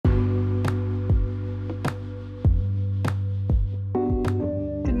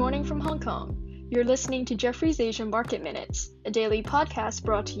morning from Hong Kong. You're listening to Jefferies Asian Market Minutes, a daily podcast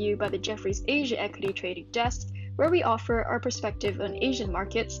brought to you by the Jefferies Asia Equity Trading Desk, where we offer our perspective on Asian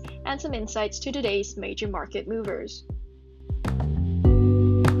markets and some insights to today's major market movers.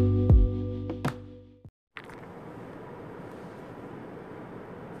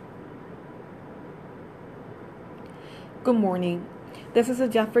 Good morning. This is the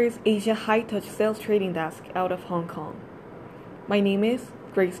Jefferies Asia High Touch Sales Trading Desk out of Hong Kong. My name is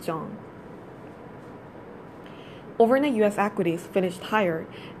Grace Zhang. Overnight U.S. equities finished higher,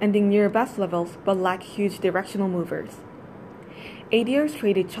 ending near best levels but lack huge directional movers. ADRs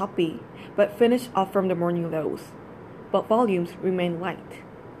traded choppy but finished off from the morning lows, but volumes remained light.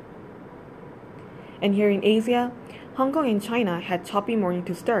 And here in Asia, Hong Kong and China had choppy morning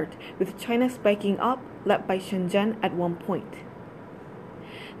to start, with China spiking up, led by Shenzhen at one point.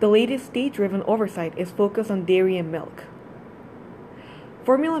 The latest state-driven oversight is focused on dairy and milk.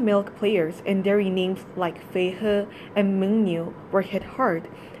 Formula milk players and dairy names like Feihe and Mengniu were hit hard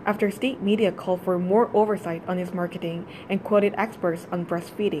after state media called for more oversight on its marketing and quoted experts on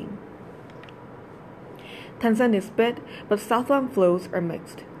breastfeeding. Tencent is bid, but Southbound flows are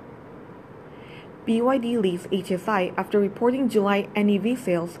mixed. BYD leads HSI after reporting July NEV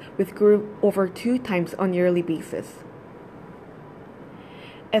sales, which grew over 2 times on yearly basis.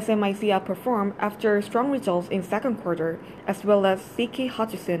 SMIC outperformed after strong results in second quarter, as well as CK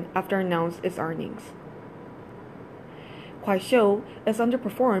Hutchison after announced its earnings. Kuaishou is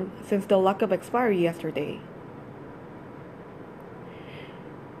underperformed since the lock-up expiry yesterday.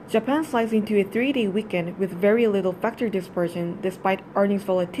 Japan slides into a 3-day weekend with very little factor dispersion despite earnings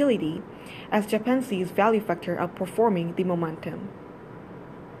volatility, as Japan sees value factor outperforming the momentum.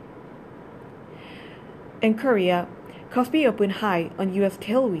 In Korea, Kospi opened high on U.S.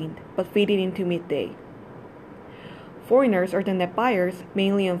 tailwind but faded into midday. Foreigners are the net buyers,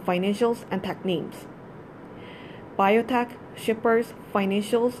 mainly on financials and tech names. Biotech, shippers,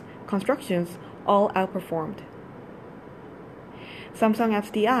 financials, constructions all outperformed. Samsung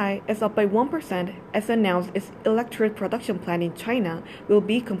FDI is up by 1% as announced its electrode production plant in China will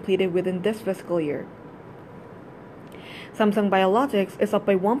be completed within this fiscal year. Samsung Biologics is up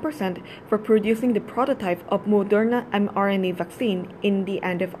by 1% for producing the prototype of Moderna mRNA vaccine in the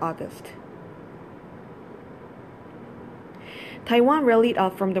end of August. Taiwan rallied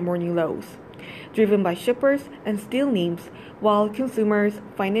up from the morning lows, driven by shippers and steel names, while consumers,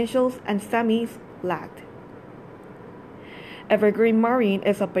 financials, and semis lagged. Evergreen Marine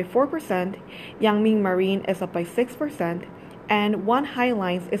is up by 4%, Yangming Marine is up by 6%, and One High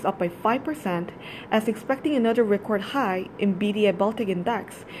Lines is up by 5%, as expecting another record high in BDI Baltic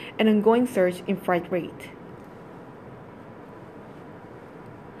Index and ongoing surge in freight rate.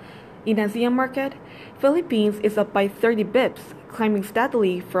 In ASEAN market, Philippines is up by 30 bips, climbing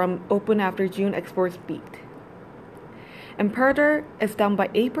steadily from open after June exports peaked. Imperator is down by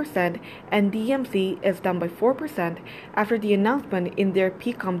 8% and DMC is down by 4% after the announcement in their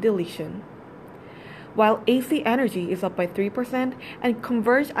PCOM deletion. While AC Energy is up by 3% and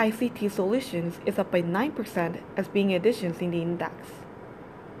Converge ICT Solutions is up by 9% as being additions in the index.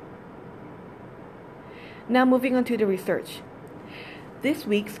 Now moving on to the research. This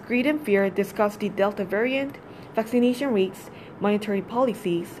week's Greed and Fear discussed the Delta variant, vaccination rates, monetary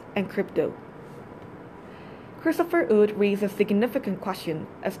policies, and crypto. Christopher Wood raised a significant question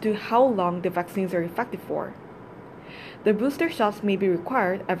as to how long the vaccines are effective for. The booster shots may be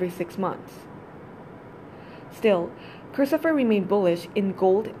required every 6 months. Still, Christopher remained bullish in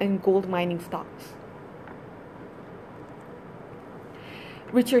gold and gold mining stocks.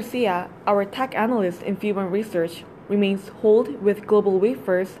 Richard Sia, our tech analyst in Fubon Research, remains hold with Global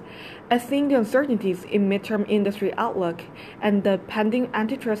Wafers, as seeing the uncertainties in midterm industry outlook and the pending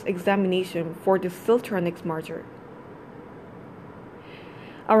antitrust examination for the Siltronics merger.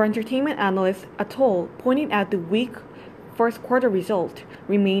 Our entertainment analyst Atoll pointed out the weak first quarter result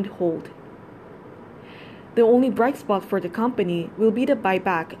remained hold. The only bright spot for the company will be the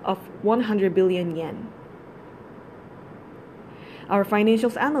buyback of 100 billion yen. Our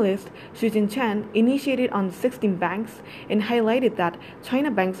financials analyst, Shujin Chen, initiated on 16 banks and highlighted that China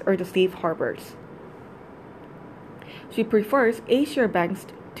banks are the safe harbors. She prefers A-share banks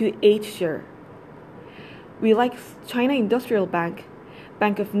to H-share. We like China Industrial Bank,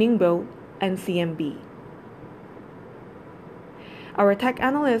 Bank of Ningbo, and CMB. Our tech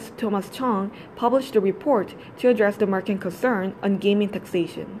analyst, Thomas Chong, published a report to address the market concern on gaming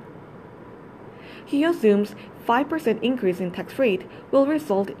taxation. He assumes 5% increase in tax rate will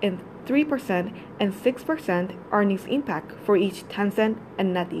result in 3% and 6% earnings impact for each Tencent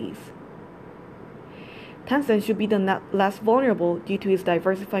and NetEase. Tencent should be the less vulnerable due to its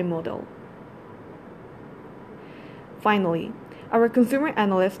diversified model. Finally, our consumer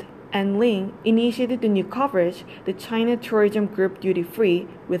analyst An Ling initiated the new coverage, the China Tourism Group Duty Free,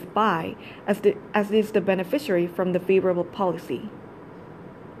 with Buy, as is the beneficiary from the favorable policy.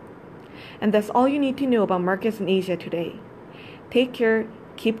 And that's all you need to know about markets in Asia today. Take care,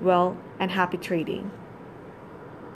 keep well, and happy trading.